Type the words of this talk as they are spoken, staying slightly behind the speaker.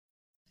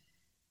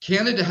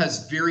Canada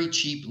has very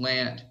cheap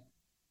land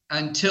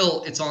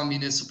until it's on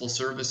municipal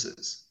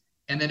services,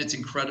 and then it's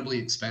incredibly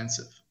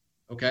expensive.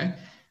 Okay.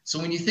 So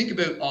when you think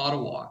about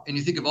Ottawa and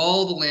you think of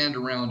all the land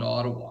around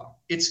Ottawa,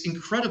 it's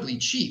incredibly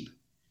cheap.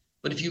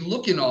 But if you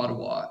look in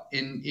Ottawa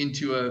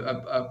into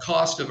a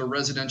cost of a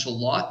residential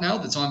lot now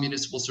that's on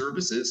municipal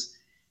services,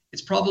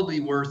 it's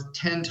probably worth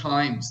 10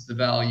 times the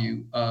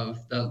value of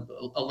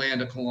a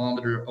land a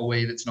kilometer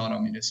away that's not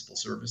on municipal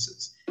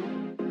services.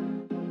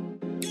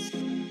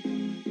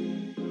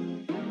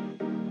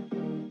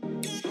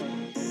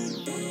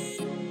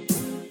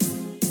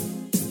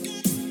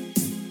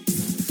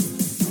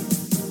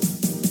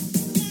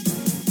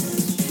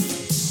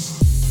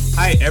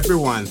 Hi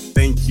everyone,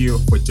 thank you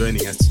for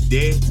joining us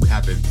today. We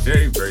have a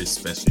very, very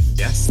special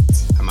guest.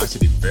 I'm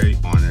actually very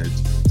honored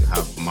to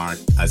have Mark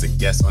as a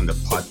guest on the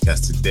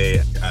podcast today.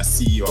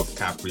 CEO of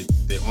CAPREIT.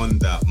 They own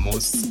the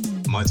most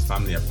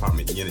multifamily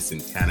apartment units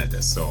in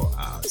Canada, so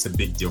it's a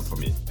big deal for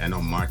me. I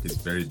know Mark is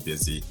very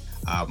busy.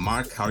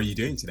 Mark, how are you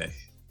doing today?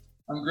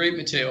 I'm great,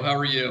 Matteo. How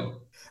are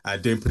you?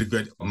 Doing pretty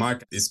good.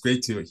 Mark, it's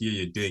great to hear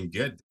you're doing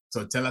good.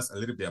 So tell us a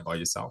little bit about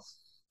yourself.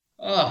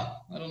 I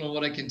don't know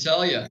what I can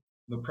tell you.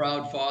 I'm a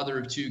proud father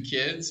of 2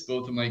 kids.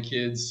 Both of my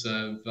kids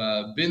have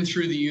been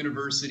through the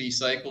university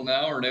cycle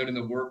now, are out in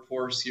the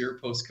workforce here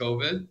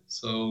post-COVID.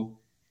 So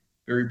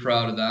very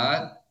proud of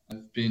that.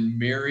 I've been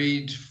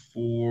married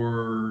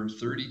for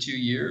 32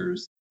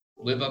 years,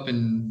 live up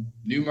in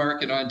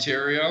Newmarket,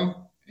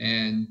 Ontario,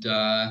 and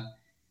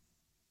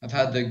I've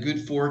had the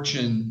good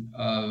fortune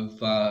of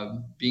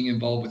being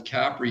involved with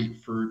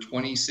CAPREIT for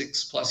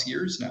 26 plus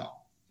years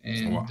now,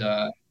 and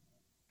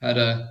had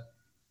a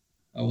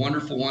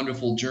wonderful,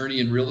 wonderful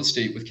journey in real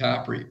estate with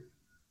CAPREIT.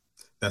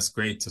 That's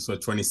great. So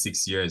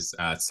 26 years,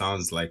 it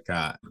sounds like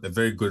a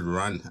very good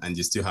run, and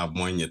you still have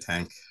more in your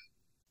tank.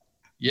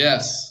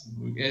 Yes,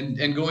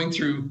 and going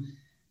through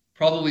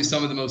probably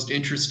some of the most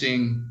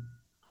interesting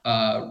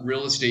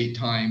real estate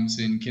times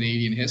in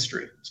Canadian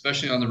history,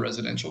 especially on the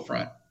residential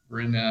front.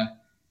 We're in an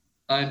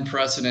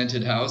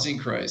unprecedented housing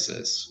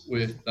crisis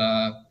with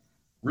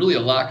really a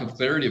lack of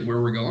clarity of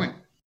where we're going.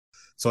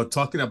 So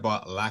talking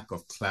about lack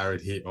of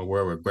clarity or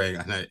where we're going,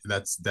 and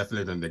that's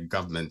definitely on the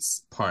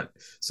government's part.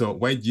 So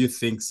why do you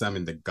think some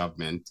in the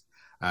government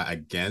are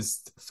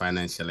against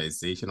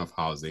financialization of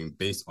housing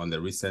based on the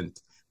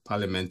recent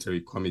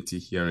parliamentary committee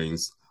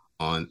hearings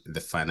on the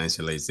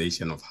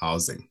financialization of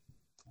housing?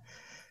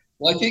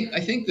 Well,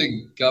 I think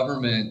the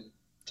government,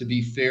 to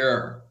be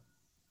fair,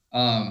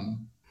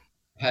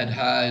 had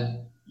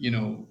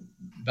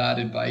bad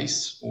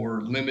advice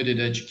or limited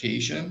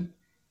education.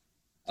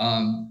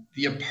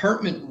 The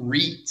apartment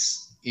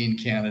REITs in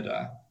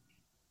Canada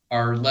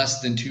are less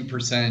than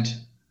 2%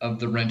 of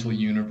the rental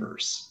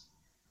universe.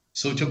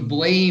 So to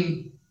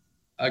blame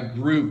a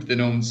group that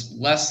owns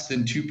less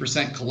than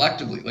 2%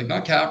 collectively, like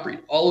not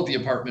CAPREIT, all of the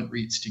apartment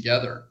REITs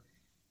together,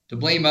 to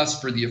blame us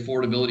for the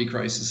affordability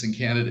crisis in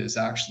Canada is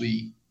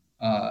actually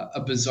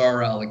a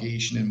bizarre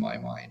allegation in my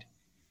mind.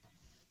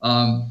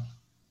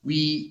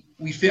 We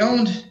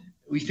found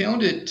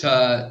it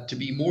to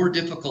be more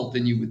difficult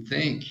than you would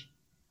think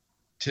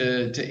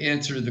to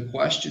answer the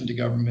question to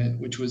government,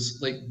 which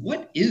was like,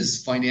 what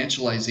is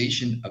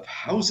financialization of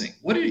housing?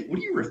 What are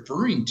you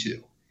referring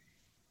to?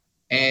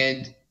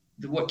 And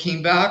what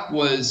came back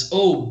was,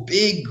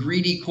 big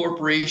greedy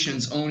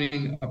corporations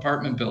owning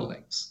apartment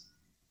buildings.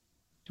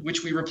 To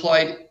which we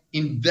replied,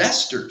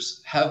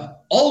 investors have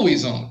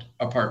always owned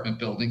apartment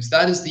buildings.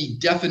 That is the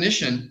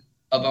definition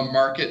of a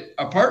market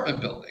apartment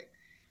building.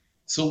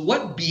 So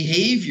what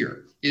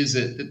behavior is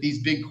it that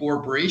these big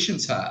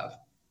corporations have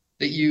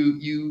that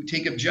you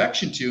take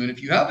objection to? And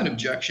if you have an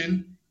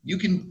objection, you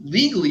can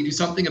legally do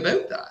something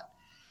about that.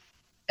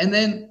 And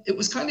then it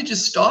was kind of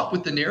just stop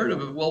with the narrative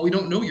of, well, we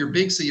don't know, you're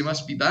big, so you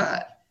must be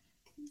bad.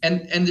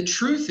 And the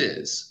truth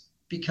is,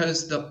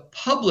 because the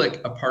public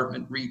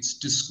apartment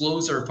REITs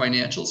disclose our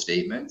financial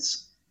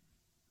statements,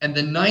 and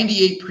the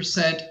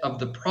 98% of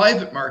the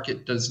private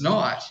market does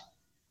not,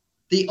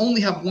 they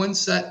only have one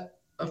set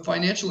of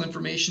financial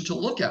information to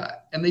look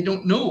at, and they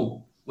don't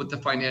know what the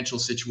financial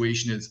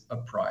situation is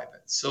of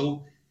private.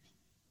 So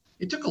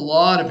it took a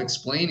lot of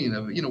explaining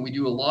of, we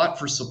do a lot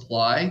for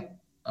supply,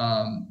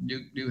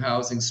 new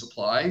housing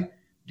supply,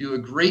 do a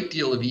great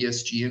deal of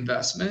ESG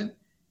investment,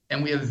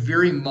 and we have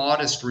very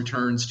modest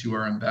returns to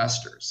our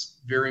investors,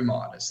 very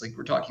modest. Like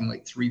we're talking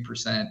like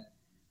 3%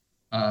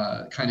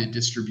 kind of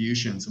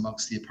distributions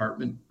amongst the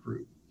apartment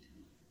group.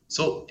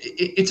 So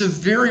it's a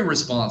very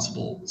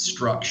responsible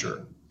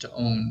structure to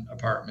own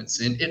apartments,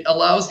 and it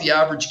allows the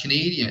average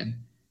Canadian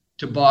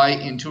to buy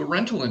into a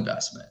rental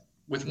investment.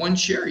 With one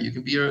share, you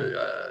can be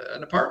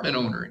an apartment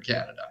owner in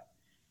Canada.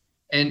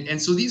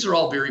 And so these are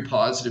all very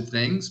positive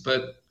things,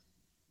 but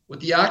what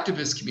the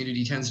activist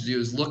community tends to do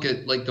is look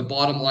at like the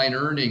bottom line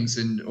earnings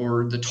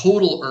or the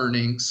total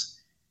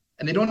earnings,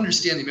 and they don't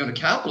understand the amount of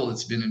capital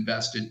that's been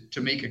invested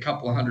to make a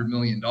couple of $100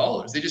 million.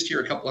 They just hear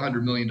a couple of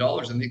 $100 million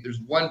and think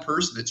there's one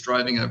person that's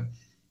driving a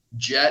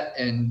jet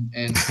and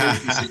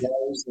smoking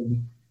cigars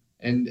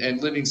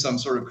and living some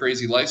sort of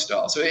crazy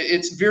lifestyle. So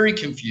it's very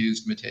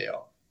confused,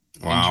 Matteo,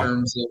 in Wow.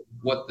 terms of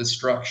what the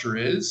structure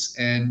is.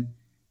 And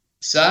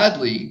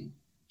sadly,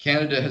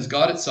 Canada has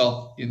got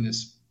itself in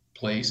this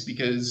place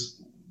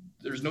because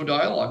there's no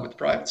dialogue with the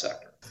private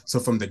sector. So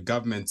from the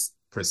government's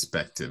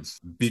perspective,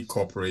 big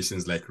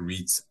corporations like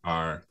REITs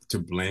are to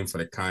blame for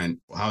the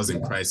current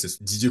housing crisis.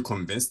 Did you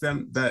convince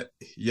them that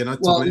you're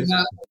not to blame?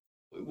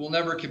 We'll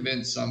never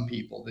convince some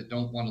people that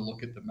don't want to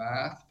look at the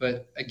math.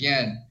 But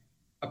again,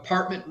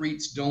 apartment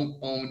REITs don't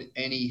own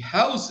any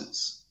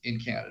houses in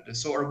Canada.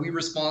 So are we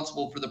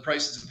responsible for the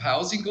prices of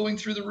housing going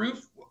through the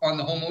roof on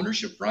the home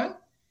ownership front?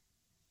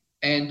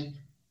 And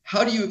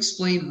how do you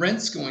explain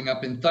rents going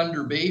up in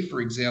Thunder Bay, for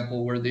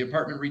example, where the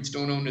apartment REITs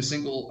don't own a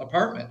single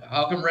apartment?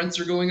 How come rents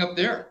are going up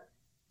there?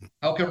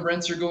 How come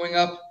rents are going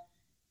up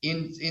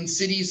in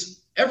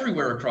cities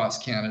everywhere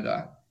across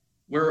Canada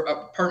where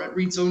apartment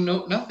REITs own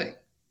nothing?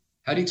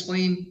 How do you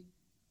explain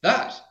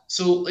that?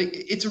 So like,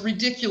 it's a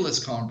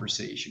ridiculous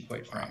conversation,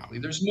 quite frankly.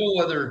 There's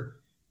no other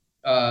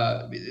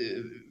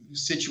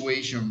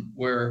situation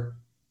where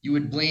you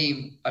would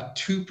blame a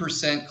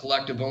 2%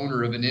 collective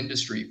owner of an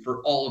industry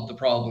for all of the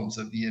problems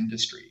of the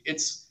industry.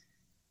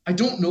 I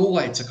don't know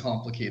why it's a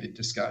complicated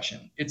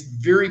discussion. It's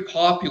very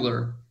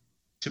popular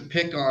to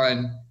pick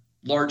on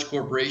large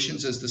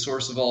corporations as the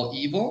source of all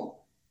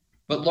evil,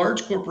 but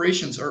large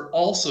corporations are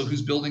also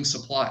who's building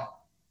supply.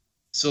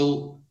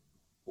 So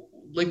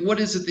like, what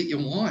is it that you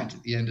want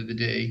at the end of the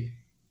day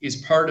is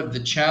part of the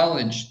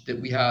challenge that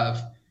we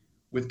have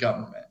with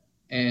government.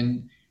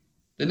 And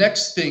the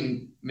next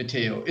thing,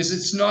 Matteo, is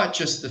it's not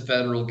just the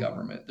federal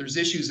government. There's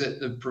issues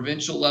at the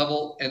provincial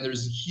level, and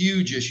there's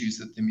huge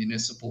issues at the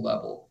municipal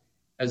level,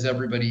 as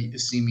everybody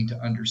is seeming to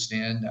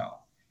understand now.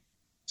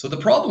 So the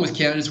problem with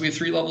Canada is we have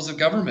 3 levels of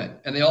government,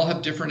 and they all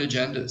have different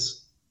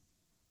agendas.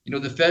 You know,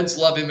 the feds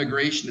love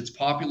immigration. It's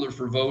popular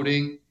for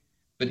voting,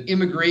 but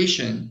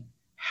immigration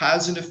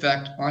has an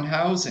effect on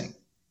housing.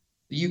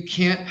 You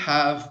can't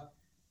have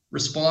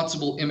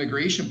responsible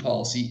immigration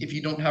policy if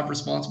you don't have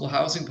responsible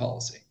housing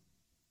policy.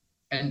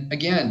 And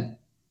again,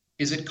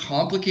 is it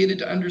complicated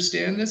to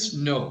understand this?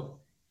 No.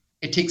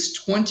 It takes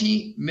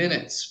 20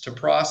 minutes to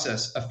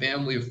process a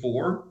family of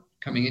 4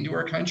 coming into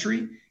our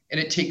country, and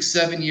it takes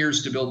 7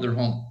 years to build their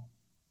home.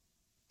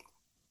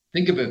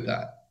 Think about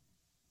that.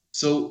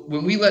 So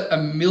when we let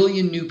 1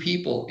 million new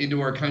people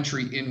into our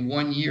country in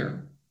 1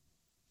 year,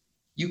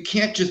 you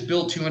can't just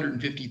build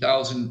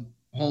 250,000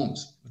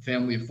 homes, a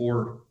family of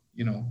 4,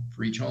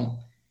 for each home,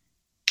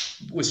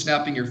 with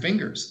snapping your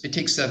fingers. It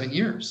takes 7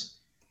 years.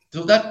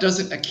 So that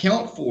doesn't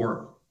account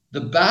for the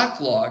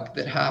backlog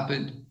that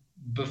happened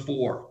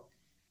before.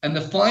 And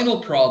the final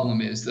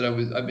problem is that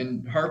I've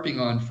been harping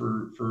on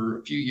for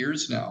a few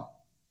years now.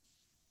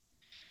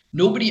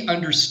 Nobody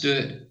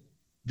understood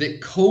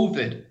that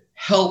COVID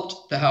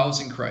helped the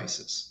housing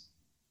crisis.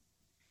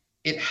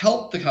 It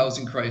helped the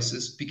housing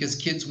crisis because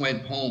kids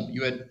went home.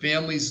 You had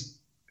families,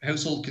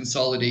 household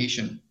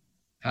consolidation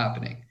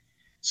happening.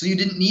 So you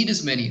didn't need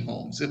as many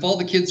homes. If all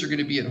the kids are going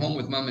to be at home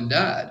with mom and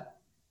dad,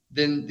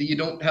 then you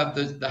don't have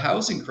the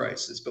housing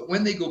crisis. But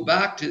when they go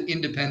back to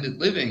independent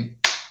living,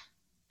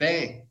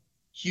 bang,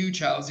 huge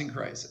housing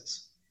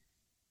crisis.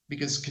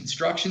 Because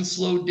construction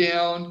slowed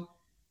down,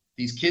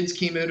 these kids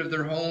came out of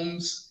their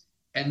homes,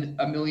 and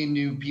 1 million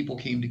new people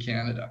came to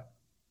Canada.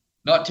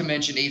 Not to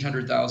mention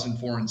 800,000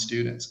 foreign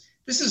students.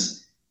 This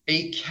is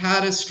a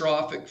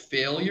catastrophic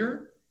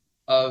failure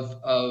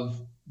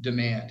of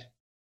demand.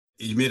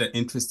 You made an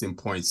interesting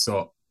point.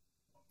 So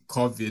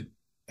COVID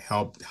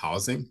helped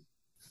housing?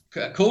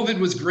 COVID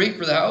was great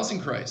for the housing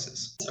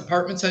crisis.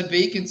 Apartments had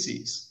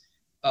vacancies.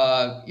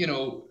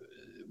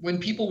 When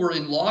people were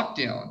in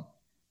lockdown,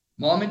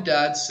 mom and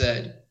dad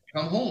said,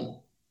 come home.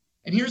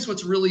 And here's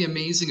what's really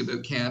amazing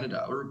about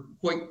Canada, or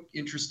quite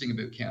interesting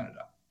about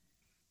Canada.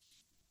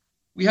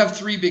 We have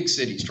 3 big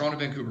cities, Toronto,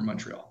 Vancouver,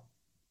 Montreal.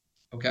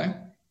 Okay?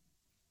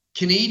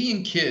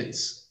 Canadian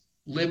kids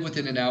live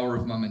within an hour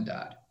of mom and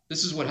dad.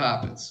 This is what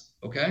happens.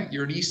 Okay?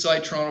 You're an East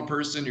Side Toronto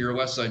person, you're a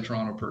West Side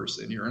Toronto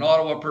person, you're an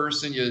Ottawa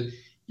person, you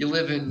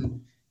live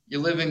in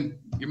your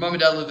mom and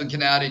dad live in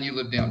Canada and you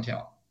live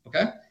downtown.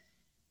 Okay?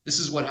 This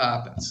is what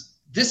happens.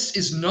 This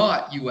is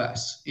not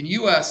US. In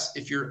US,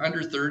 if you're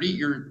under 30,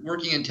 you're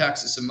working in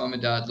Texas and mom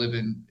and dad live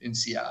in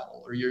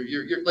Seattle, or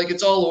you're like,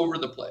 it's all over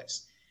the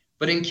place.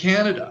 But in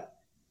Canada,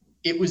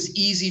 it was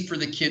easy for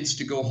the kids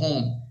to go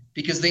home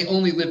because they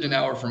only lived an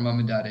hour from mom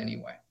and dad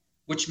anyway,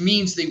 which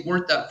means they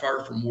weren't that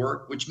far from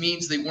work, which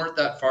means they weren't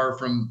that far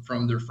from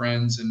their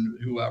friends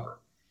and whoever.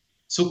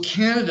 So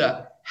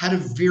Canada had a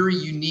very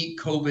unique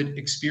COVID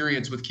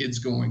experience with kids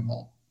going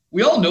home.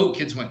 We all know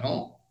kids went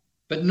home,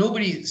 but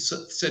nobody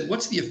said,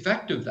 what's the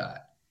effect of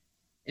that?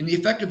 And the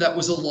effect of that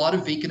was a lot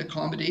of vacant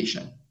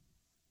accommodation.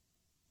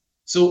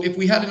 So if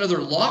we had another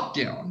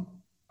lockdown,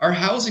 our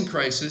housing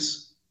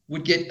crisis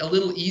would get a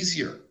little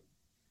easier.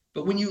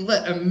 But when you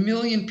let 1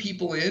 million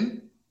people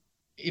in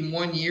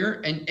 1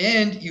 year,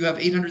 and you have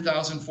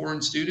 800,000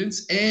 foreign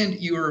students, and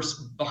you are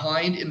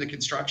behind in the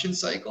construction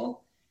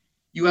cycle,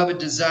 you have a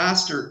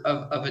disaster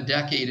of a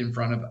decade in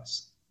front of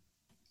us.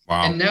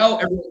 And now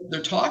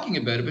they're talking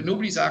about it, but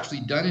nobody's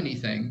actually done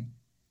anything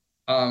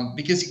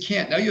because you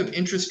can't. Now you have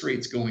interest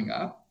rates going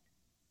up.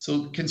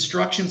 So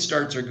construction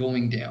starts are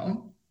going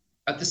down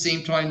at the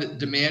same time that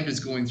demand is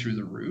going through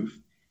the roof.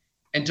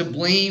 And to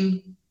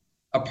blame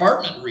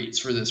apartment REITs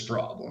for this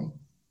problem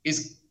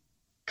is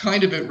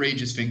kind of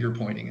outrageous finger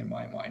pointing in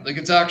my mind. Like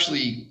it's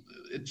actually,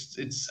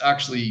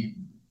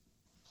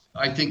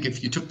 I think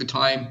if you took the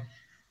time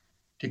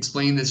to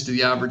explain this to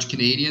the average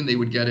Canadian, they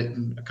would get it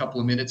in a couple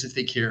of minutes if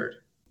they cared.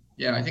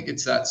 Yeah, I think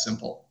it's that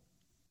simple.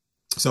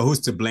 So who's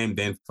to blame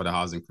then for the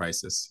housing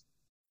crisis?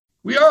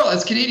 We are,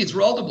 as Canadians,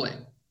 we're all to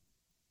blame.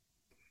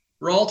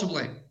 We're all to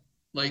blame.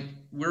 Like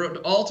we're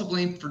all to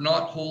blame for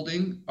not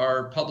holding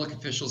our public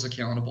officials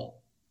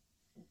accountable.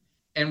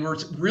 And we're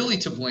really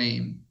to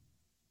blame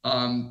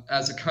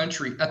as a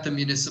country at the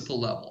municipal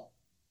level.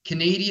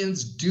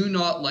 Canadians do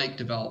not like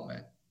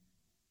development.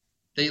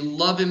 They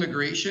love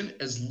immigration.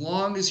 As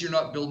long as you're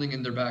not building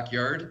in their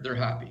backyard, they're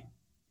happy.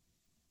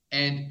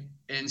 And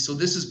so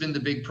this has been the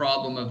big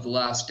problem of the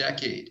last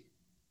decade,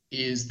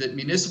 is that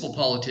municipal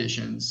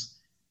politicians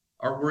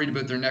are worried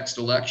about their next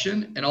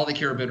election and all they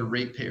care about are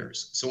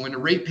ratepayers. So when a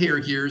ratepayer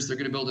hears they're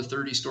going to build a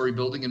 30-story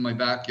building in my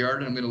backyard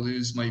and I'm going to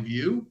lose my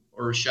view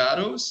or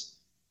shadows,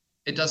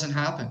 it doesn't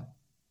happen.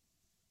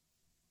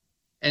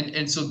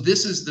 And so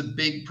this is the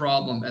big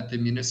problem at the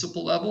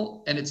municipal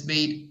level, and it's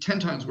made 10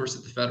 times worse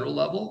at the federal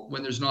level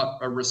when there's not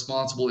a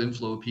responsible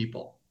inflow of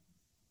people.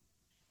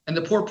 And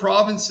the poor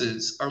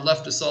provinces are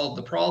left to solve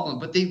the problem,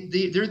 but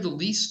they're the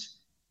least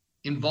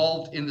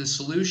involved in the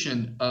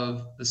solution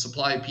of the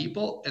supply of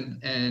people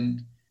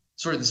and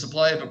the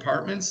supply of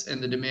apartments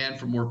and the demand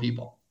for more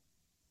people.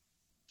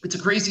 It's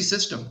a crazy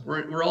system.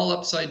 We're all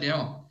upside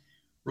down.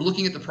 We're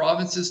looking at the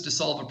provinces to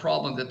solve a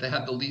problem that they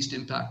have the least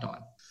impact on.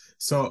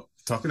 So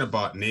talking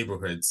about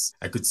neighborhoods,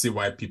 I could see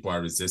why people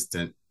are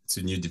resistant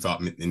to new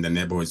development in the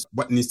neighborhoods.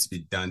 What needs to be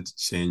done to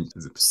change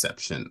the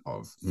perception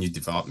of new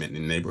development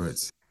in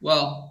neighborhoods?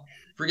 Well,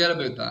 forget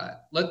about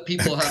that. Let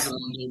people have their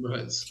own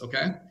neighborhoods,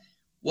 okay?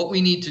 What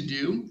we need to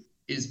do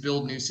is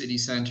build new city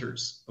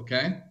centers,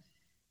 okay?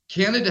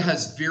 Canada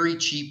has very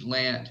cheap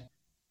land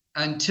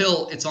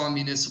until it's on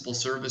municipal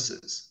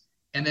services,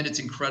 and then it's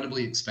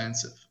incredibly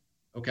expensive,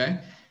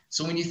 okay?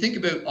 So when you think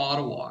about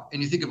Ottawa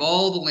and you think of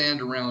all the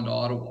land around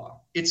Ottawa,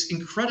 it's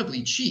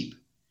incredibly cheap.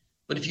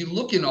 But if you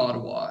look in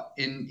Ottawa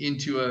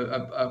into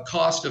a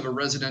cost of a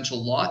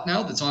residential lot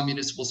now that's on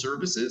municipal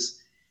services,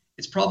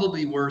 it's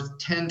probably worth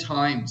 10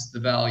 times the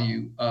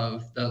value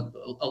of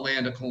a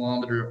land a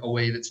kilometer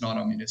away that's not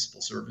on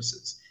municipal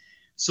services.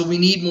 So we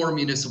need more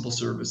municipal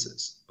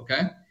services,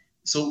 okay?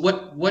 So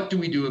what do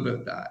we do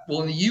about that?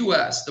 Well, in the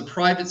US, the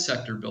private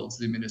sector builds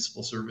the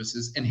municipal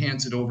services and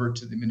hands it over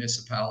to the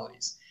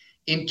municipalities.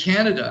 In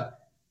Canada,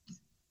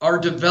 our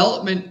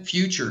development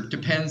future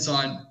depends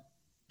on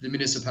the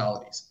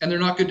municipalities, and they're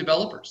not good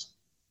developers.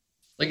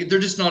 Like they're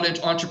just not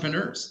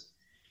entrepreneurs.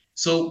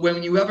 So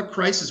when you have a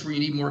crisis where you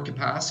need more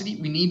capacity,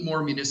 we need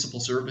more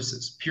municipal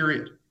services,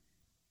 period.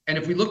 And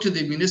if we look to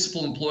the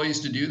municipal employees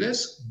to do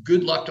this,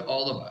 good luck to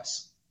all of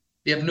us.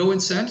 They have no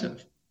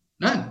incentive,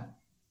 none.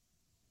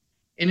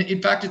 And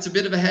in fact, it's a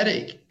bit of a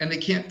headache and they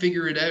can't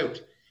figure it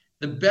out.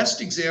 The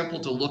best example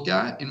to look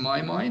at, in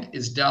my mind,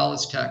 is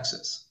Dallas,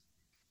 Texas.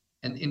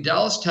 And in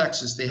Dallas,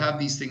 Texas, they have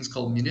these things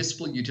called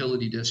municipal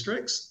utility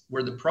districts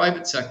where the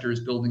private sector is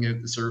building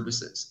out the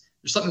services.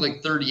 There's something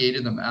like 38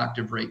 of them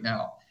active right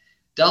now.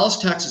 Dallas,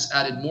 Texas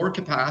added more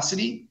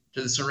capacity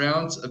to the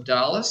surrounds of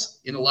Dallas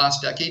in the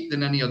last decade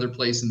than any other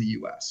place in the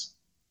US.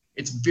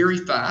 It's very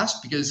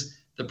fast because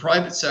the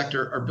private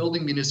sector are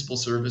building municipal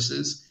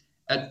services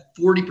at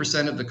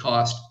 40% of the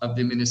cost of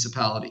the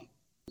municipality.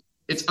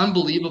 It's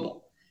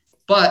unbelievable,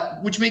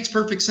 but which makes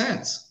perfect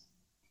sense.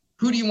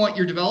 Who do you want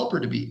your developer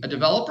to be? A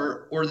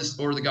developer or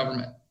the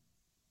government?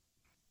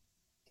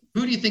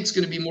 Who do you think is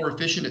going to be more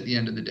efficient at the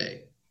end of the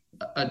day?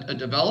 A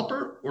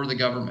developer or the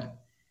government?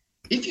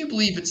 If you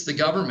believe it's the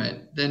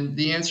government, then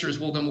the answer is,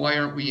 well, then why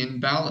aren't we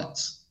in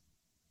balance?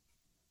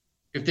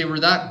 If they were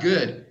that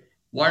good,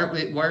 why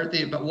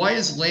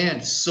is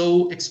land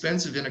so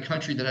expensive in a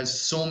country that has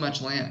so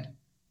much land?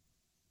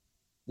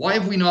 Why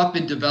have we not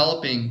been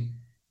developing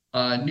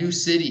new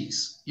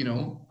cities?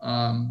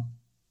 In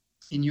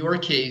your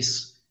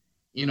case,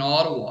 in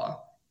Ottawa,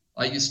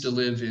 I used to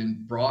live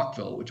in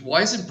Brockville,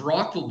 why isn't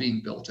Brockville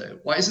being built out?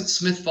 Why isn't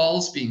Smith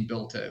Falls being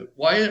built out?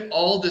 Why are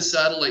all the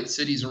satellite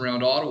cities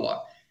around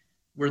Ottawa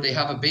where they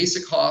have a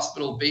basic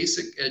hospital,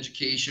 basic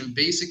education,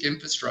 basic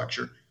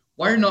infrastructure?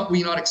 Why are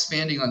we not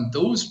expanding on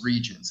those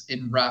regions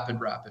in rapid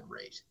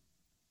rate?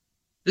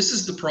 This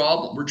is the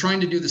problem. We're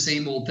trying to do the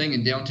same old thing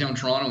in downtown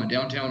Toronto and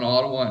downtown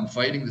Ottawa and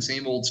fighting the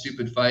same old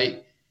stupid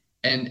fight,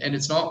 and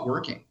it's not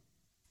working.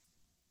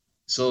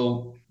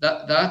 So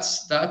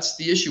that's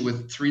the issue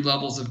with 3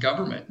 levels of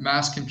government: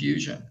 mass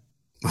confusion.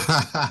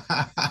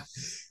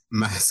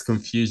 Mass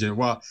confusion.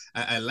 Well,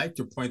 I like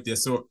your point there.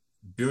 So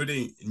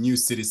building new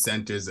city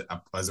centers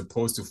as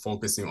opposed to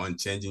focusing on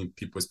changing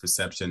people's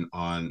perception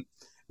on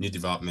new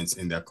developments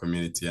in their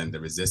community and the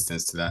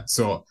resistance to that.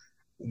 So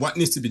what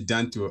needs to be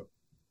done to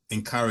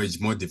encourage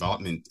more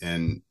development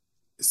in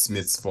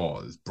Smiths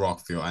Falls,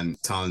 Brockville,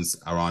 and towns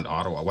around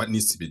Ottawa? What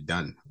needs to be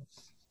done?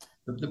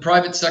 The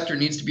private sector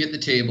needs to be at the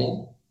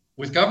table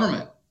with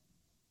government.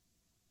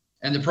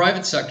 And the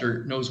private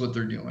sector knows what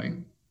they're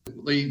doing.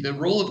 The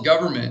role of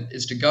government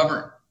is to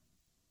govern.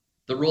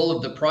 The role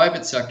of the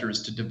private sector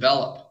is to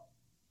develop.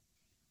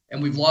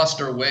 And we've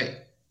lost our way.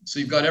 So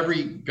you've got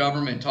every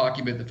government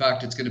talking about the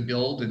fact it's going to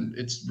build, and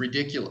it's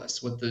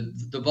ridiculous. What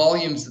the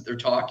volumes that they're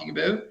talking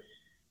about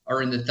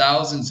are in the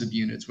thousands of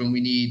units when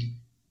we need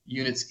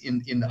units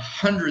in the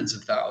hundreds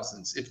of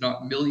thousands, if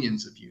not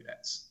millions of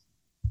units.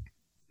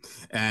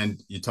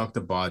 And you talked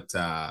about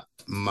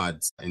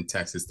MUDs in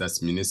Texas,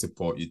 that's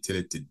municipal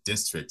utility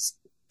districts.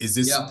 Is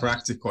this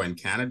practical in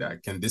Canada?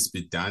 Can this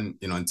be done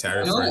in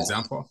Ontario, for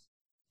example?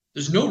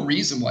 There's no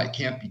reason why it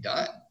can't be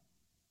done.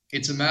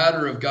 It's a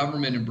matter of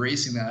government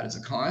embracing that as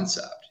a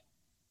concept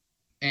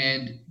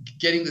and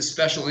getting the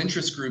special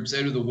interest groups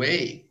out of the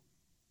way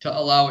to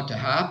allow it to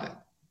happen.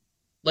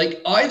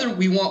 Like, either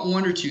we want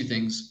one or two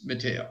things,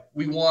 Mateo.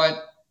 We want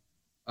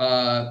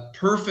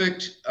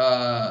perfect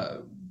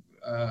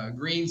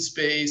green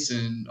space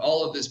and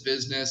all of this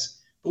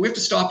business, but we have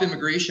to stop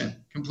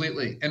immigration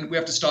completely, and we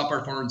have to stop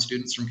our foreign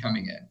students from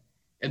coming in,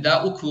 and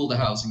that will cool the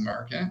housing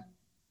market.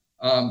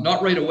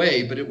 Not right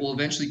away, but it will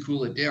eventually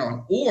cool it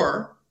down.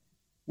 Or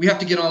we have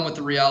to get on with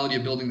the reality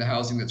of building the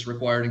housing that's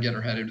required and get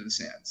our head out of the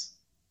sands.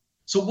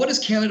 So what does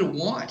Canada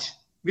want?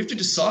 We have to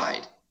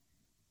decide.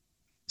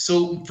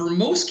 So for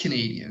most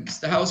Canadians,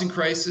 the housing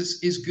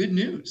crisis is good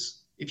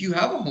news. If you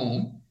have a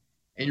home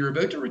and you're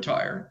about to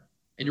retire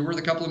and you're worth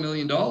a couple of $1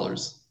 million,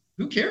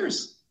 who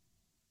cares?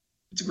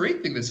 It's a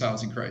great thing, this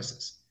housing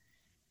crisis.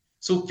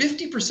 So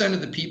 50% of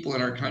the people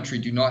in our country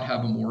do not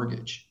have a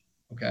mortgage,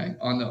 okay,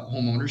 on the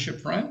home ownership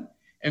front,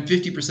 and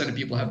 50% of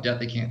people have debt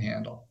they can't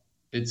handle.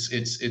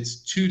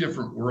 It's two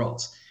different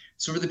worlds.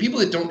 So for the people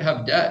that don't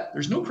have debt,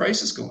 there's no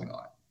crisis going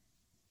on.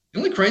 The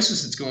only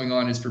crisis that's going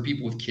on is for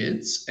people with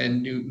kids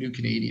and new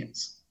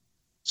Canadians.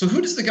 So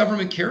who does the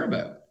government care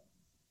about?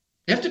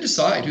 They have to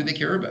decide who they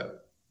care about.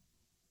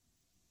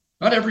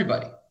 Not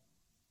everybody.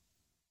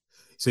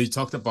 So you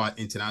talked about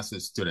international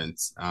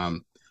students.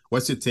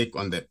 What's your take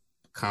on the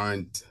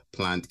current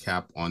planned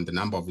cap on the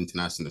number of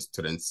international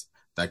students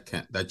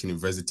that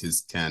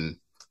universities can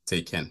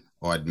take in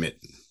or admit?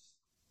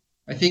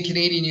 I think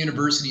Canadian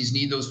universities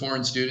need those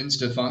foreign students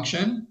to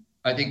function.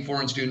 I think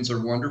foreign students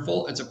are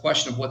wonderful. It's a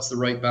question of what's the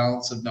right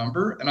balance of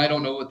number, and I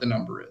don't know what the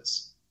number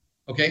is.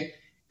 Okay.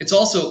 It's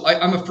also,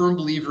 I'm a firm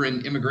believer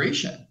in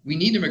immigration. We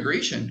need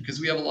immigration because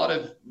we have a lot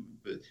of,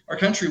 our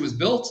country was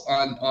built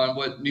on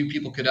what new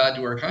people could add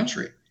to our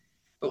country.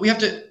 But we have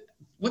to,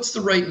 what's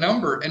the right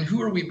number and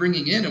who are we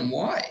bringing in and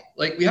why?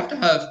 Like, we have to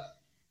have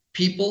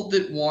people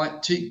that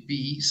want to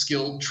be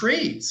skilled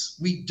trades.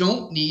 We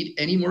don't need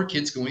any more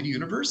kids going to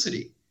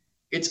university.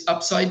 It's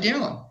upside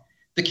down.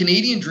 The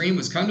Canadian dream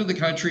was come to the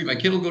country, my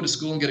kid will go to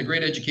school and get a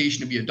great education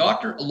to be a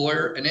doctor, a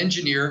lawyer, an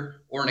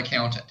engineer, or an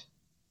accountant.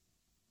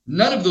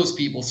 None of those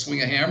people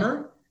swing a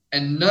hammer,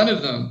 and none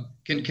of them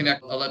can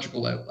connect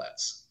electrical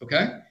outlets,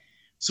 okay?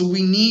 So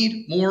we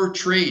need more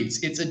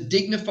trades. It's a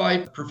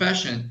dignified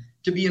profession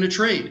to be in a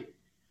trade.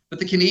 But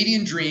the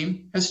Canadian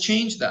dream has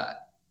changed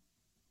that.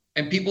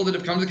 And people that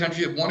have come to the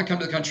country want to come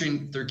to the country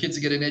and their kids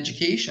to get an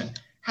education.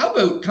 How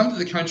about come to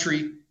the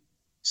country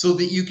so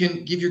that you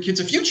can give your kids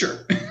a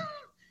future?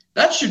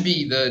 That should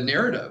be the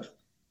narrative,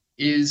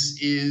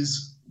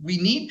 is we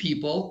need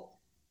people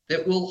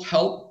that will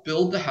help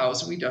build the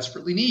housing we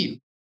desperately need.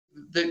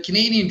 The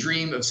Canadian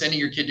dream of sending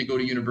your kid to go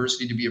to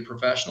university to be a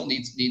professional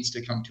needs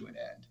to come to an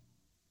end.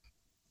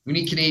 We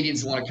need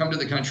Canadians who want to come to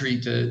the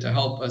country to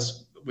help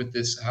us with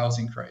this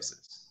housing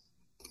crisis.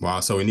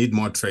 Wow, so we need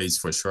more trades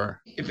for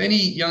sure. If any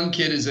young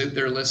kid is out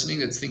there listening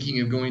that's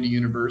thinking of going to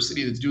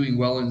university, that's doing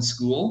well in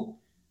school,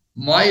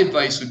 my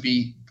advice would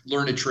be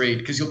learn a trade,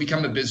 because you'll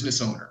become a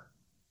business owner.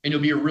 And you'll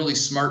be a really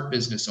smart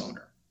business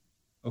owner,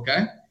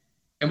 okay?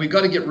 And we've got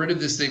to get rid of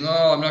this thing,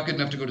 oh, I'm not good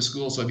enough to go to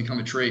school, so I become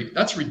a trade.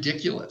 That's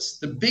ridiculous.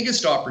 The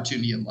biggest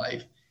opportunity in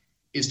life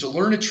is to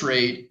learn a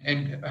trade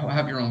and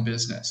have your own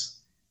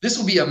business. This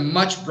will be a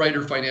much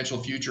brighter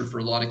financial future for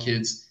a lot of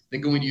kids than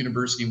going to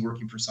university and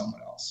working for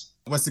someone else.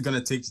 What's it going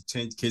to take to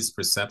change kids'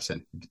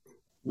 perception?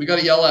 We got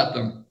to yell at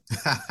them.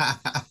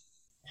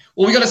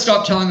 Well, we got to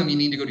stop telling them you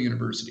need to go to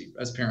university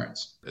as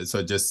parents.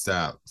 So just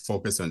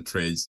focus on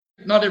trades.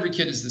 Not every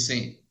kid is the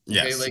same.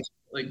 Yes. Okay?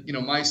 Like,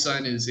 my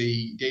son is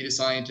a data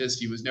scientist.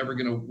 He was never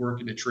going to work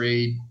in a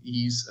trade.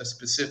 He's a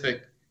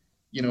specific,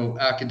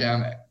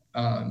 academic.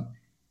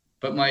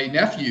 But my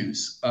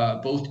nephews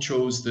both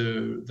chose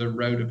the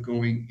route of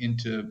going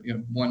into,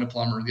 one a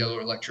plumber, the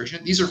other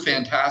electrician. These are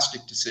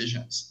fantastic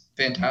decisions.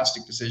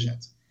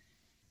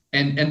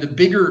 And the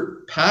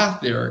bigger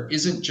path there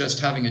isn't just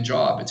having a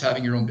job, it's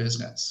having your own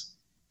business.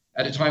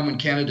 At a time when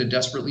Canada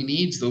desperately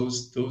needs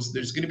those,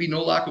 there's going to be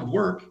no lack of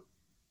work.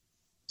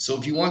 So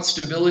if you want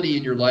stability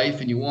in your life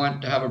and you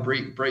want to have a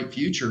bright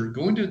future,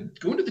 go into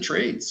the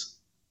trades.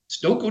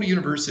 Just don't go to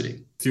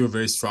university. Feel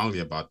very strongly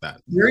about that.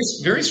 Very,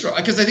 very strong,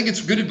 because I think it's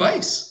good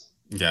advice.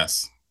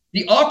 Yes.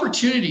 The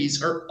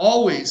opportunities are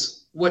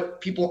always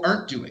what people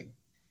aren't doing.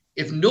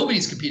 If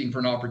nobody's competing for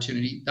an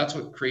opportunity, that's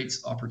what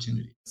creates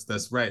opportunity.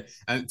 That's right.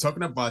 And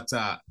talking about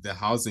the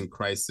housing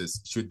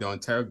crisis, should the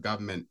Ontario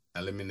government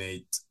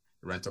eliminate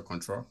rental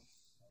control?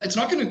 It's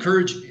not going to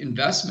encourage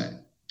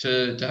investment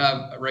to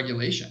have a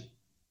regulation.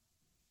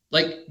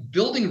 Like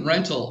building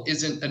rental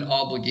isn't an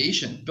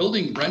obligation.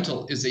 Building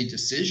rental is a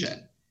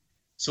decision.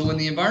 So when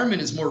the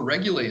environment is more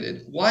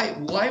regulated,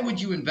 why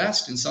would you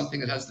invest in something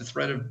that has the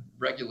threat of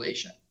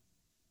regulation?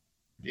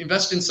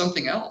 Invest in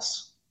something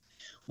else.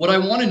 What I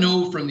want to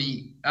know from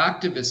the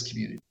activist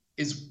community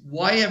is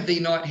why have they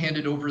not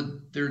handed over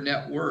their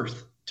net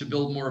worth to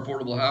build more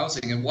affordable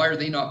housing? And why are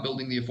they not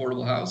building the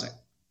affordable housing?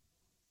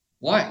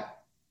 Why?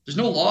 There's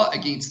no law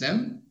against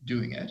them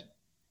doing it.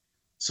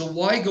 So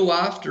why go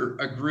after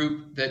a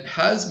group that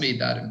has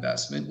made that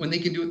investment when they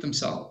can do it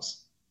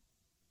themselves?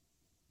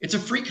 It's a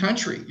free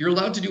country. You're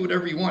allowed to do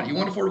whatever you want. You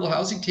want affordable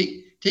housing?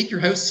 Take your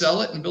house,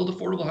 sell it, and build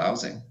affordable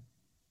housing.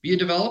 Be a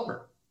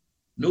developer.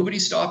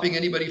 Nobody's stopping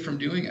anybody from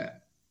doing it.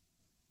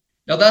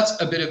 Now,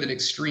 that's a bit of an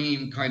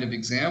extreme kind of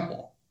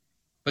example.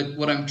 But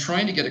what I'm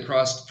trying to get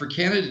across, for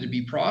Canada to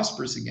be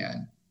prosperous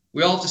again,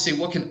 we all have to say,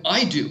 what can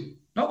I do?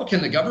 Not what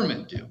can the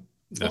government do?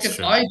 What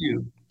can I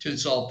do to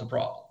solve the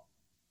problem?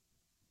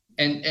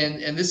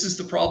 And this is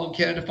the problem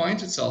Canada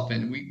finds itself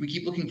in. We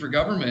keep looking for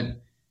government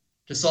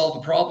to solve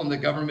a problem that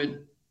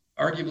government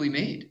arguably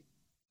made.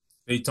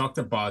 You talked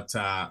about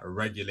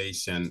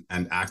regulation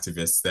and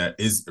activists.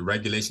 Is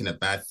regulation a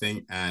bad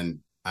thing and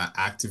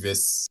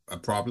activists a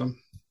problem?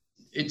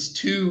 It's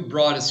too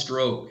broad a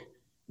stroke.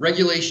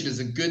 Regulation is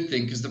a good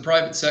thing because the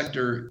private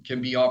sector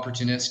can be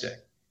opportunistic.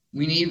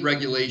 We need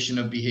regulation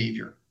of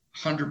behavior,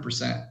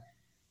 100%.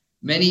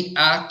 Many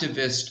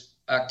activist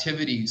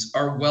activities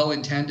are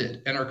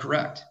well-intended and are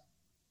correct,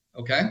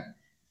 okay?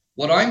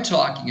 What I'm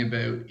talking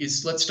about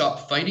is let's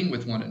stop fighting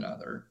with one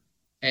another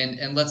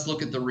and let's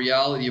look at the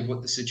reality of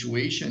what the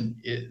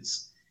situation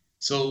is.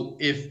 So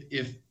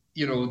if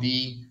you know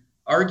the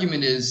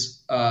argument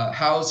is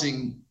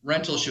housing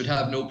rental should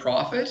have no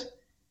profit,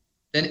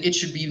 then it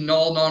should be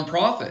null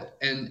non-profit.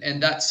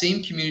 And that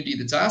same community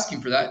that's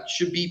asking for that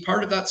should be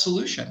part of that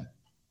solution.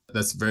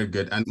 That's very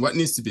good. And what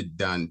needs to be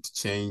done to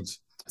change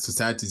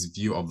society's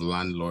view of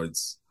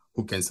landlords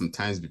who can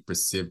sometimes be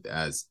perceived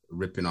as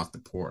ripping off the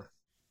poor?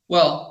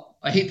 Well,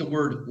 I hate the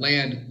word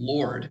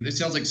landlord. It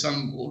sounds like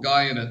some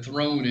guy in a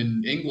throne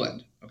in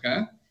England,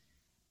 okay?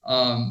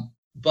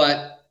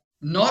 But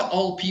not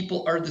all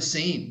people are the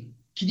same.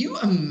 Can you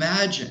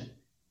imagine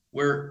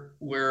where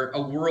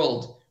a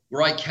world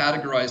where I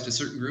categorized a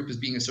certain group as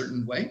being a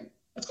certain way?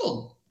 That's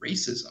called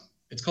racism.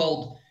 It's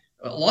called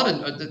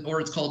or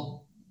it's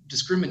called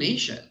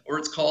discrimination, or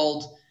it's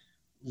called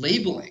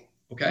labeling,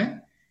 okay?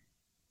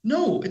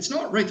 No, it's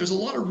not right. There's a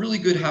lot of really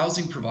good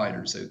housing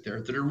providers out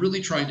there that are really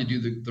trying to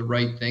do the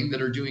right thing,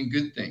 that are doing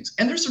good things.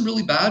 And there's some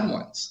really bad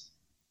ones.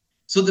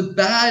 So the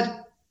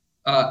bad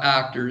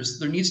actors,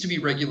 there needs to be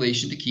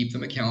regulation to keep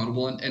them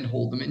accountable and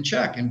hold them in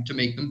check and to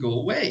make them go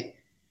away.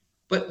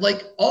 But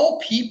like all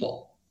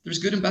people, there's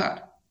good and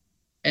bad.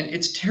 And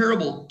it's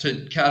terrible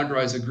to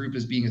categorize a group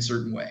as being a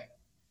certain way.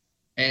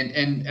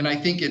 And I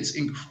think it's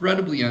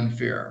incredibly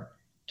unfair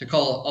to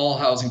call all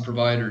housing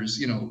providers,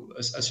 you know,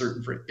 a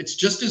certain phrase. It's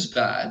just as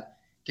bad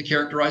to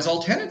characterize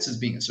all tenants as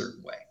being a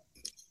certain way.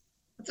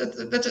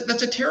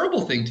 That's a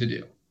terrible thing to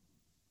do.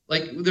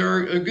 Like there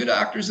are good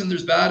actors and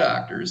there's bad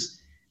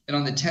actors. And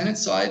on the tenant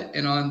side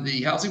and on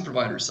the housing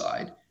provider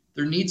side,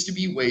 there needs to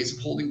be ways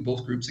of holding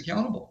both groups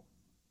accountable.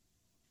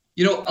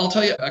 You know, I'll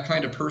tell you a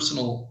kind of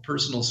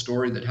personal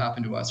story that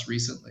happened to us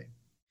recently.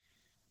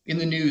 In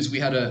the news, we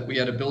had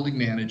a building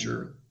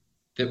manager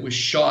that was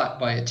shot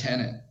by a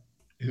tenant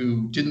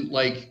who didn't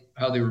like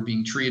how they were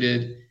being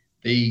treated.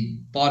 They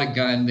bought a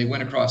gun, they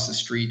went across the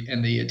street,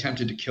 and they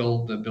attempted to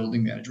kill the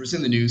building manager. It was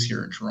in the news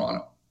here in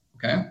Toronto,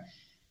 okay?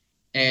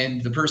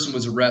 And the person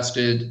was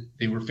arrested.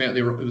 It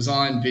was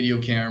on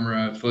video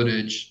camera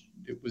footage.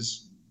 It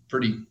was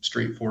pretty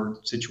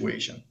straightforward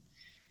situation.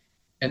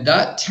 And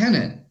that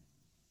tenant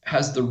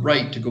has the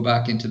right to go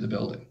back into the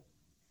building.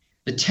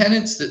 The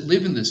tenants that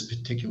live in this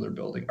particular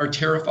building are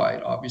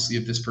terrified, obviously,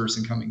 of this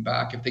person coming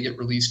back if they get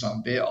released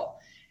on bail.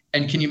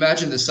 And can you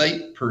imagine the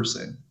site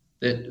person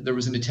that there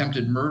was an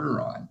attempted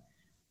murder on,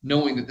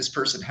 knowing that this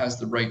person has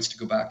the rights to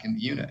go back in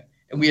the unit?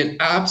 And we had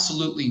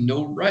absolutely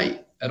no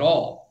right at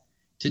all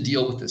to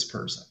deal with this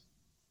person,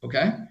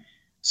 okay?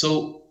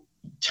 So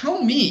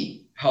tell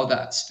me how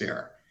that's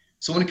fair.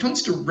 So when it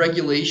comes to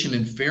regulation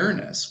and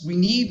fairness, we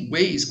need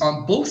ways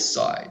on both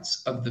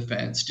sides of the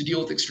fence to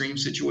deal with extreme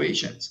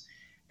situations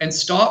and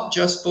stop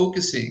just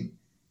focusing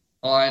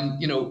on,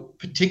 you know,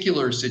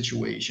 particular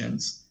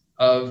situations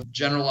of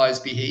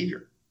generalized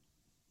behavior.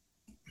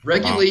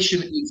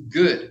 Regulation is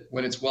good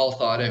when it's well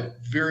thought out,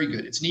 very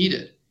good. It's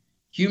needed.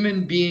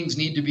 Human beings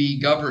need to be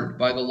governed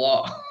by the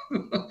law,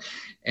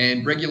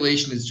 and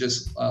regulation is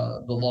just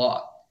the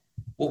law.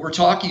 What we're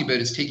talking about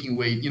is taking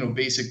away, you know,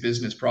 basic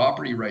business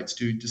property rights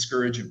to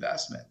discourage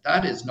investment.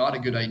 That is not a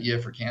good idea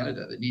for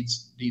Canada that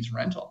needs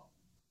rental.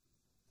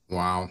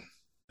 Wow.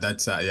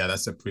 That's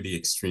a pretty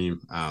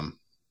extreme.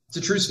 It's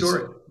a true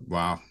story.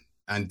 Wow.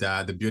 And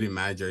the building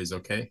manager is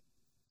okay.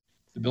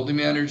 The building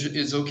manager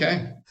is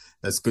okay.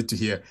 That's good to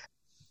hear.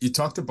 You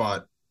talked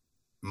about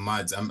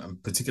MUDs. I'm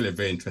particularly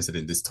very interested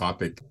in this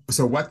topic.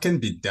 So what can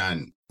be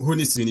done? Who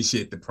needs to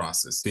initiate the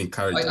process to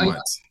encourage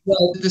MUDs?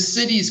 Well, the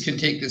cities can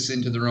take this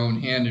into their own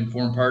hand and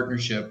form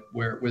partnership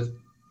with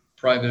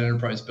private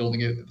enterprise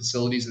building out the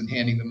facilities and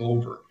handing them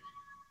over.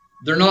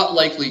 They're not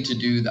likely to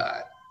do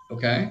that,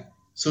 okay?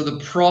 So the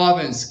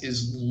province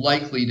is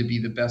likely to be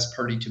the best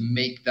party to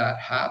make that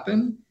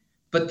happen,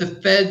 but the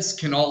feds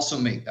can also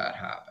make that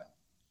happen.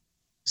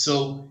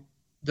 So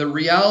the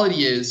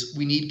reality is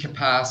we need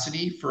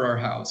capacity for our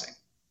housing.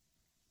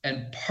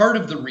 And part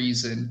of the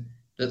reason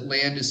that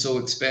land is so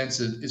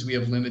expensive is we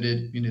have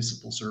limited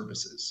municipal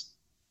services.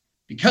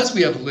 Because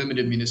we have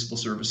limited municipal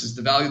services,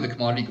 the value of the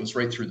commodity goes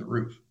right through the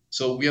roof.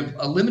 So we have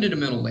a limited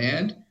amount of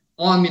land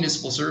on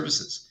municipal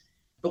services,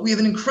 but we have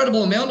an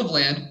incredible amount of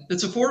land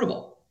that's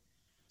affordable.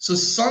 So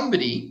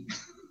somebody,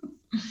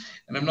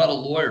 and I'm not a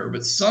lawyer,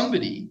 but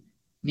somebody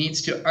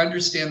needs to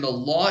understand the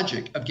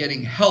logic of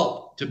getting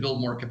help to build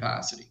more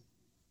capacity.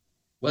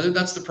 Whether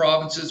that's the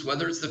provinces,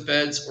 whether it's the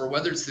feds, or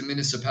whether it's the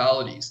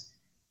municipalities,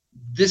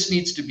 this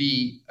needs to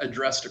be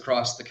addressed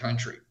across the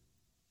country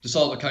to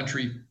solve a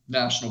country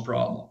national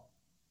problem.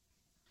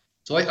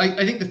 So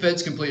I think the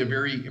feds can play a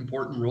very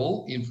important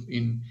role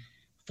in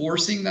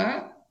forcing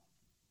that.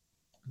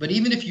 But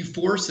even if you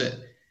force it,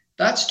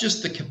 that's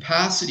just the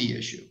capacity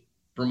issue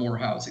for more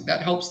housing.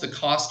 That helps the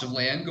cost of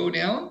land go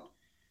down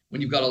when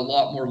you've got a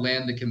lot more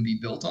land that can be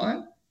built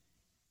on.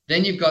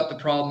 Then you've got the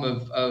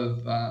problem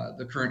of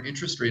the current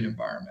interest rate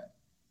environment.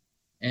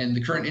 And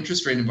the current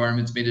interest rate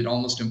environment's made it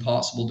almost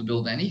impossible to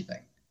build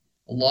anything.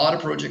 A lot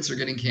of projects are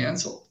getting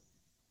canceled.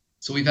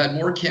 So we've had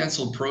more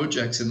canceled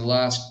projects in the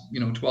last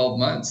 12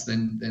 months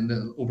than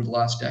over the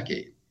last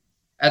decade,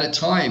 at a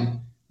time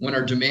when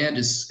our demand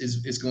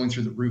is going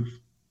through the roof.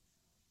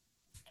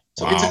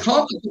 So wow. It's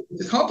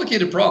a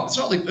complicated problem. It's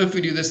not like if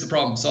we do this, the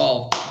problem's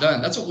solved,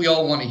 done. That's what we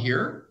all want to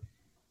hear,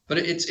 but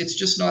it's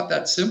just not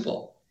that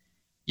simple.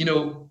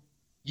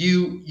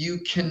 You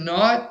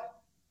cannot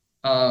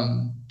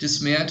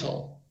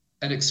dismantle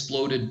an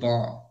exploded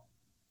bomb.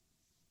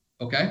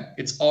 Okay,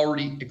 it's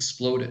already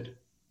exploded.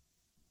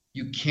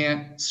 You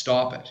can't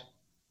stop it.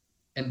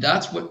 And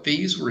that's what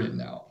phase we're in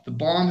now. The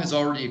bomb has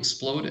already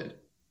exploded.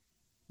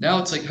 Now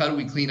it's like, how do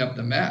we clean up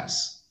the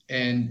mess?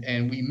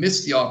 And we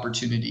missed the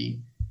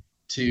opportunity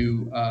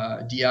to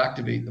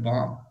deactivate the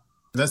bomb.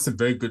 That's a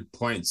very good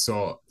point.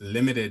 So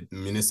limited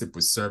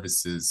municipal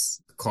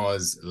services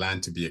cause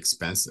land to be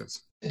expensive.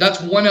 That's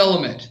one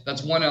element.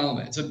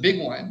 It's a big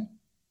one,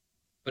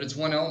 but it's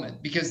one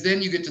element. Because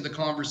then you get to the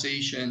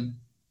conversation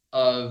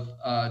of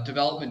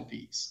development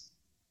fees.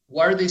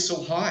 Why are they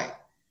so high?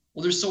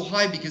 Well, they're so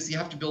high because you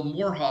have to build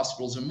more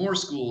hospitals and more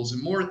schools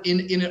and more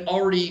in an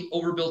already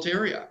overbuilt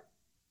area.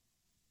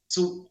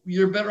 So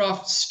you're better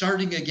off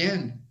starting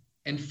again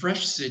in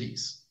fresh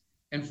cities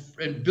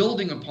and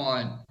building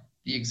upon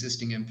the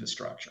existing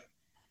infrastructure.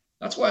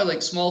 That's why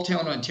small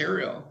town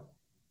Ontario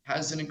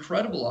has an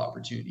incredible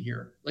opportunity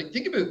here.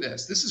 Think about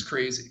this. This is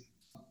crazy.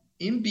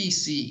 In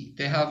BC,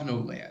 they have no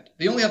land.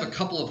 They only have a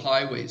couple of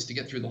highways to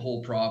get through the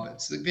whole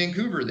province.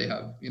 Vancouver, they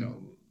have,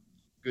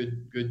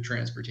 good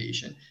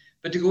transportation,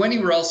 but to go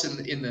anywhere else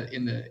in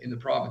the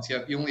province,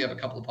 you only have a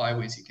couple of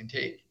highways you can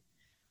take.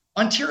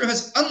 Ontario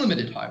has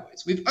unlimited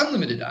highways. We have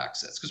unlimited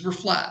access because we're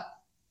flat.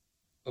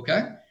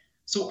 Okay,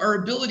 so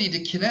our ability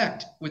to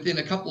connect within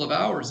a couple of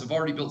hours of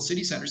already built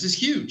city centers is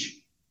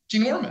huge. It's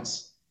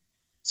enormous.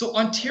 So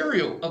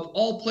Ontario, of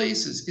all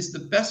places, is the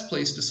best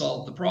place to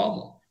solve the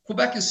problem.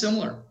 Quebec is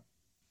similar.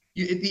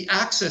 The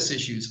access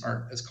issues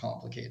aren't as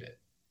complicated.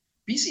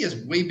 BC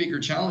has way bigger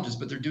challenges,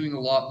 but they're doing a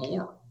lot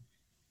more.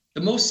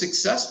 The most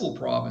successful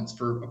province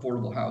for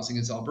affordable housing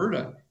is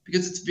Alberta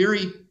because it's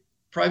very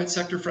private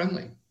sector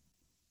friendly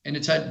and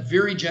it's had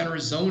very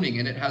generous zoning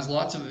and it has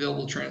lots of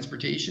available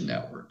transportation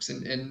networks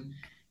and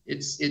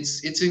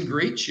it's in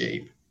great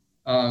shape,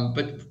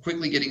 but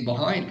quickly getting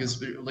behind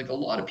because a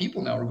lot of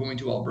people now are going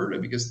to Alberta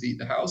because the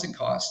housing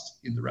costs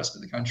in the rest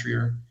of the country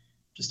are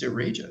just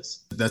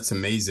outrageous. That's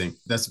amazing.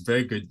 That's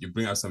very good. You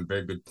bring up some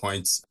very good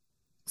points.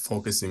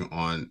 Focusing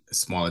on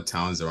smaller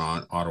towns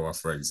around Ottawa,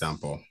 for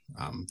example,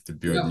 to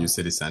build new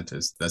city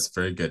centers. That's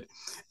very good.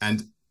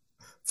 And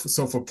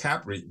so for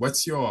CAPREIT,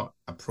 what's your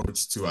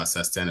approach to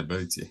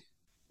sustainability?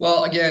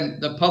 Well, again,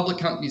 the public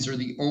companies are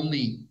the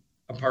only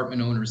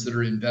apartment owners that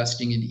are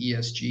investing in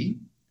ESG,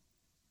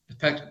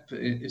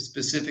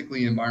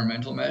 specifically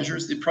environmental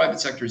measures. The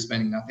private sector is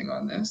spending nothing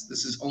on this.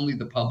 This is only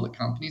the public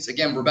companies.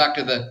 Again, we're back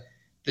to the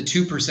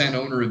 2%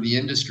 owner of the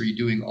industry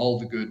doing all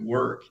the good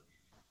work.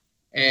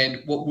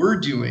 And what we're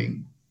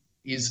doing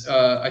is,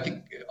 I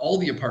think all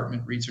the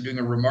apartment REITs are doing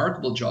a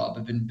remarkable job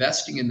of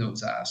investing in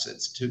those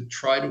assets to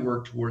try to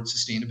work towards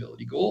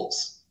sustainability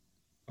goals,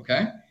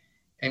 okay?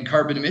 And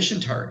carbon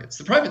emission targets.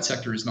 The private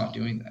sector is not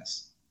doing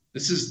this.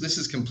 This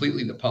is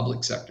completely the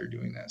public sector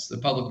doing this, the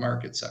public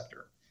market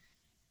sector.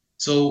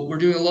 So we're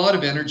doing a lot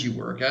of energy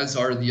work, as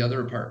are the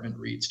other apartment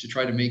REITs, to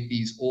try to make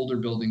these older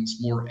buildings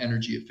more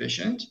energy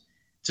efficient.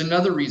 It's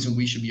another reason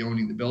we should be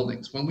owning the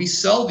buildings. When we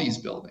sell these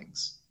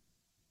buildings,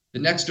 the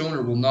next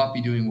owner will not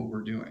be doing what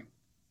we're doing.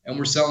 And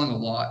we're selling a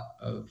lot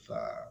of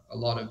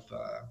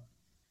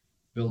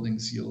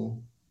buildings.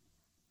 You'll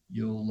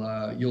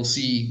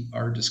see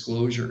our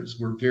disclosures.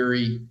 We're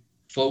very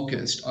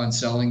focused on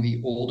selling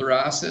the older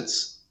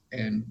assets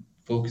and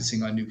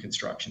focusing on new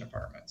construction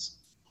apartments.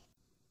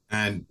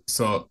 And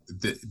so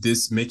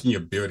this making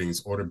your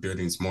older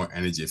buildings more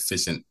energy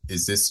efficient,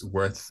 is this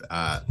worth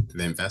the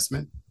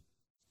investment?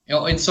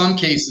 In some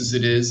cases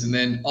it is. And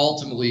then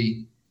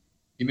ultimately,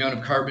 the amount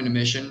of carbon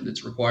emission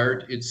that's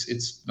required,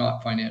 it's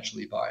not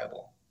financially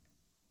viable.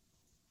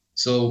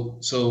 So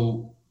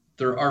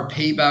there are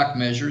payback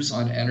measures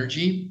on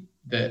energy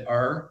that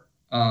are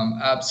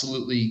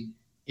absolutely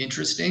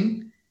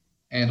interesting,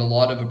 and a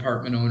lot of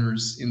apartment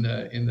owners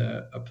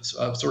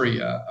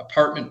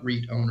apartment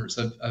REIT owners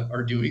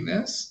are doing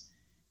this.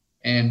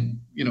 And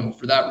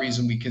for that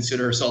reason, we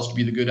consider ourselves to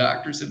be the good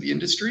actors of the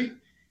industry.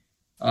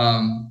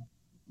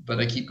 But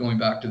I keep going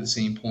back to the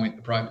same point: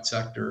 the private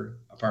sector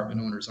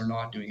apartment owners are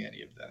not doing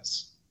any of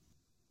this.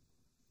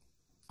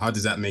 How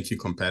does that make you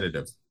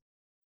competitive?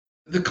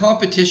 The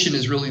competition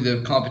is really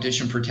the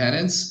competition for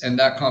tenants, and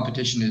that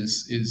competition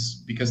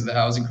is because of the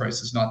housing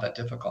crisis, not that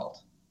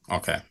difficult.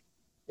 Okay.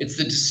 It's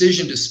the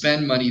decision to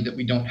spend money that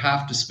we don't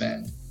have to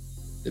spend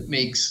that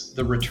makes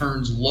the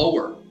returns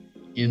lower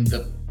in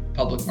the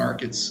public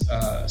markets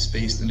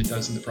space than it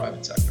does in the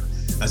private sector.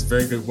 That's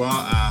very good. Well,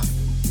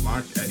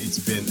 Mark, it's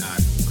been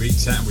a great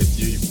chat with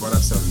you. You brought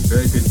up some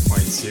very good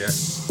points here.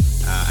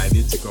 I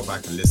need to go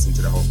back and listen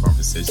to the whole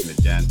conversation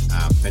again.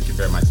 Thank you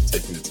very much for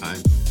taking the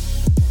time.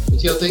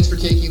 Mateo, thanks for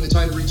taking the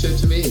time to reach out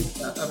to me.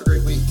 Have a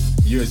great week.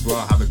 You as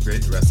well. Have a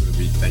great rest of the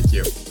week. Thank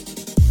you.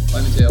 Bye,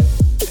 Mateo.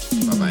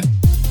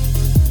 Bye-bye.